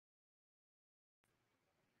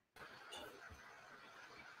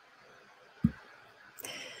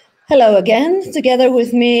Hello again. Together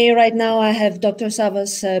with me right now, I have Dr.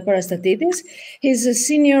 Savas Parastatidis. He's a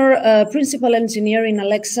senior principal engineer in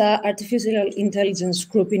Alexa Artificial Intelligence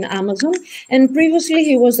Group in Amazon. And previously,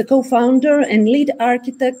 he was the co-founder and lead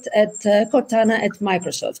architect at Cortana at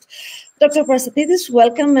Microsoft. Dr. Parastatidis,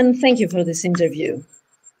 welcome and thank you for this interview.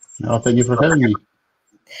 Oh, thank you for having me.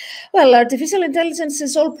 Well, artificial intelligence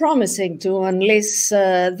is all promising to unleash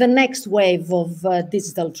the next wave of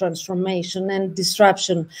digital transformation and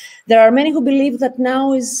disruption. There are many who believe that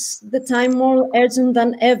now is the time more urgent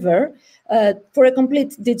than ever for a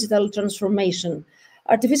complete digital transformation.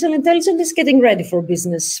 Artificial intelligence is getting ready for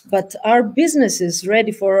business, but are businesses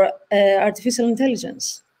ready for artificial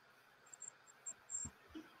intelligence?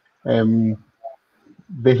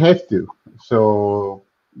 They have to. So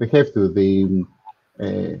they have to.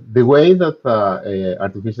 The way that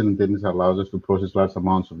artificial intelligence allows us to process large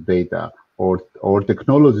amounts of data or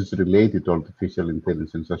technologies related to artificial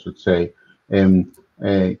intelligence, I should say,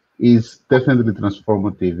 is definitely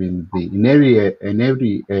transformative in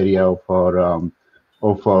every area of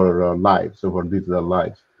our lives, of our digital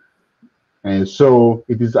lives. And so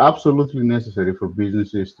it is absolutely necessary for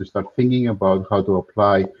businesses to start thinking about how to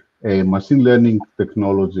apply machine learning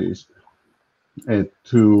technologies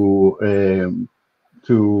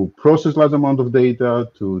to process large amount of data,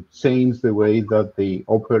 to change the way that they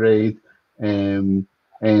operate, and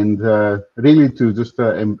really to just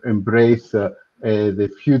embrace the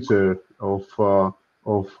future of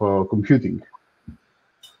computing.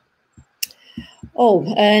 Oh,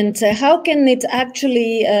 and how can it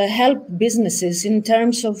actually help businesses in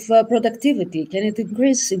terms of productivity? Can it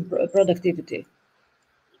increase productivity?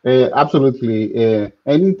 Absolutely.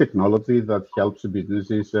 Any technology that helps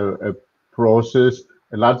businesses process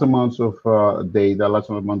large amounts of data, large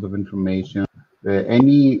amounts of information,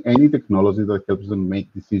 any technology that helps them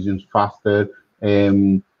make decisions faster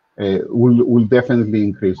will definitely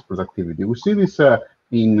increase productivity. We see this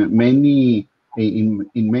in many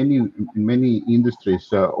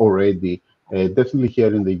industries already. Definitely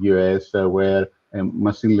here in the US, where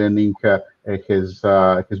machine learning has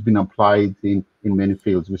been applied in many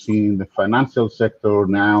fields. We see in the financial sector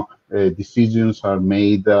now decisions are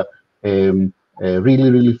made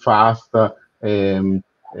really fast that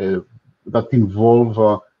involve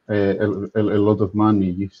a lot of money.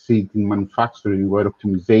 You see it in manufacturing, where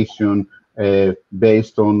optimization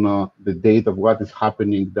based on the data of what is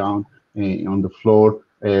happening down on the floor,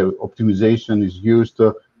 optimization is used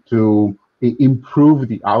to improve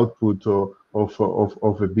the output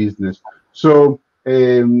of a business. So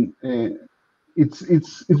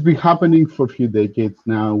it's been happening for a few decades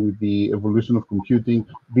now with the evolution of computing.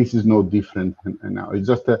 This is no different now. It's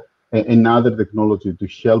just another technology to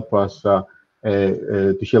help us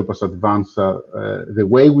advance the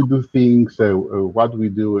way we do things, what we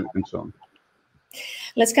do, and so on.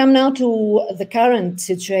 Let's come now to the current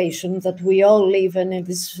situation that we all live in. It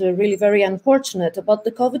is really very unfortunate about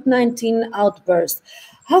the COVID-19 outburst.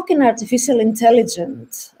 How can artificial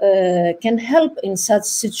intelligence can help in such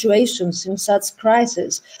situations, in such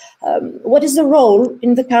crises? What is the role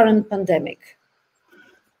in the current pandemic?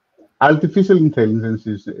 Artificial intelligence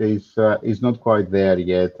is not quite there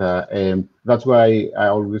yet. That's why I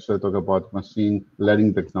always talk about machine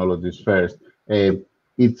learning technologies first. We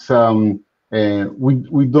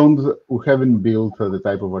haven't built the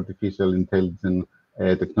type of artificial intelligence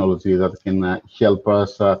technology that can help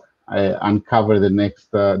us discover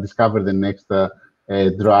the next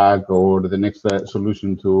drug or the next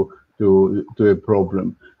solution to a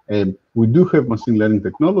problem. We do have machine learning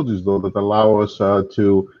technologies though that allow us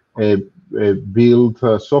to build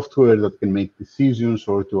software that can make decisions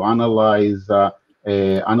or to analyze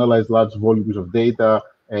large volumes of data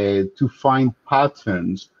to find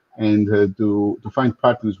patterns. And to find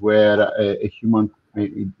patterns where a human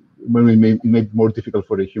it may be more difficult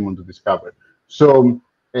for a human to discover. So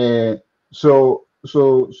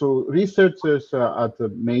researchers at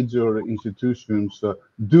major institutions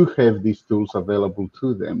do have these tools available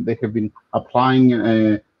to them. They have been applying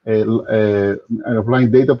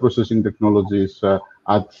data processing technologies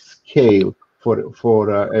at scale for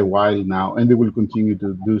a while now, and they will continue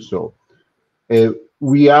to do so.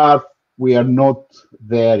 We are not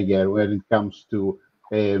there yet when it comes to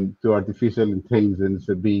artificial intelligence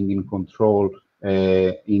being in control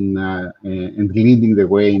and leading the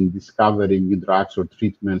way in discovering drugs or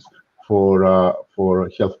treatments for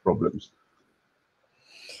health problems.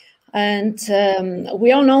 And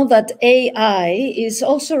we all know that AI is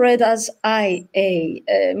also read as IA,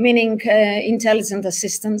 meaning intelligent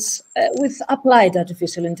assistance with applied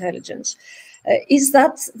artificial intelligence. Is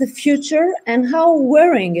that the future? And how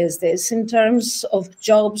worrying is this in terms of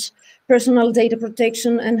jobs, personal data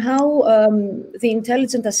protection, and how the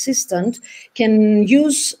intelligent assistant can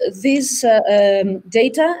use this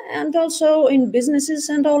data and also in businesses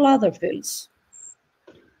and all other fields?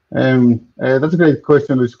 That's a great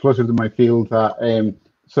question. It's closer to my field.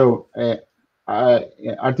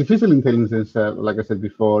 Artificial intelligence, like I said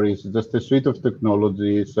before, is just a suite of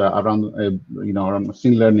technologies around, around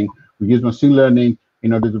machine learning. We use machine learning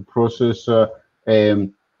in order to process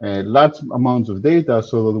large amounts of data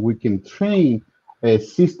so that we can train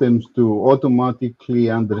systems to automatically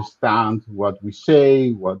understand what we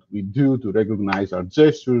say, what we do, to recognize our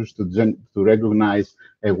gestures, to recognize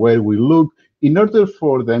where we look, in order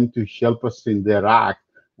for them to help us interact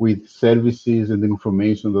with services and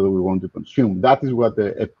information that we want to consume. That is what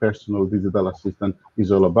a personal digital assistant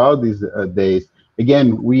is all about these days.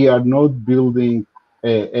 Again, we are not building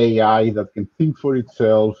AI that can think for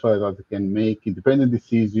itself, that can make independent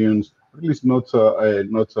decisions. At least not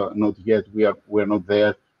yet. We're not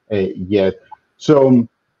there yet. So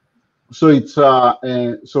it's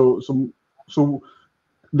so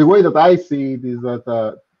the way that I see it is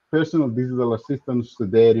that personal digital assistants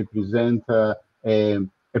today represent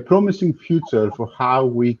a promising future for how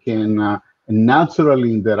we can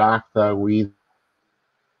naturally interact with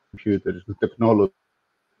computers, with technology.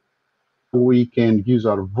 We can use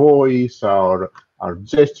our voice, our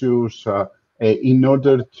gestures, in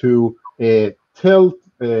order to tell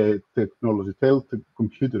technology, tell the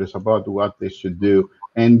computers about what they should do.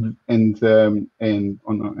 And on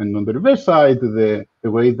the reverse side, the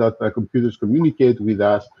way that computers communicate with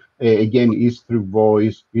us, again, is through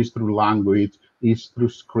voice, is through language, is through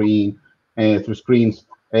screens,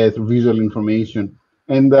 through visual information,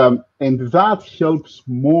 and that helps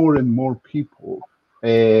more and more people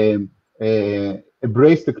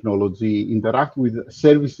embrace technology, interact with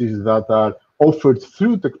services that are offered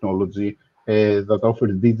through technology, that offer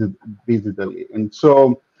digitally. And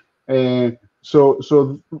so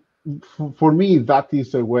for me, that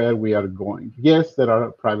is where we are going. Yes, there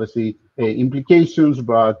are privacy implications,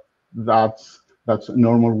 but that's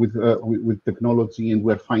normal with technology, and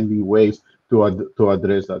we're finding ways to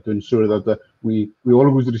address that, to ensure that we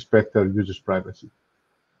always respect our users' privacy.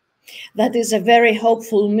 That is a very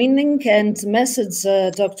hopeful meaning and message,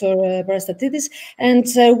 Dr. Parastatidis. And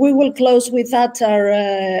we will close with that our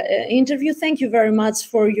interview. Thank you very much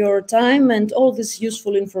for your time and all this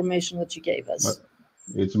useful information that you gave us.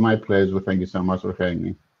 It's my pleasure. Thank you so much for having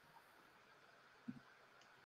me.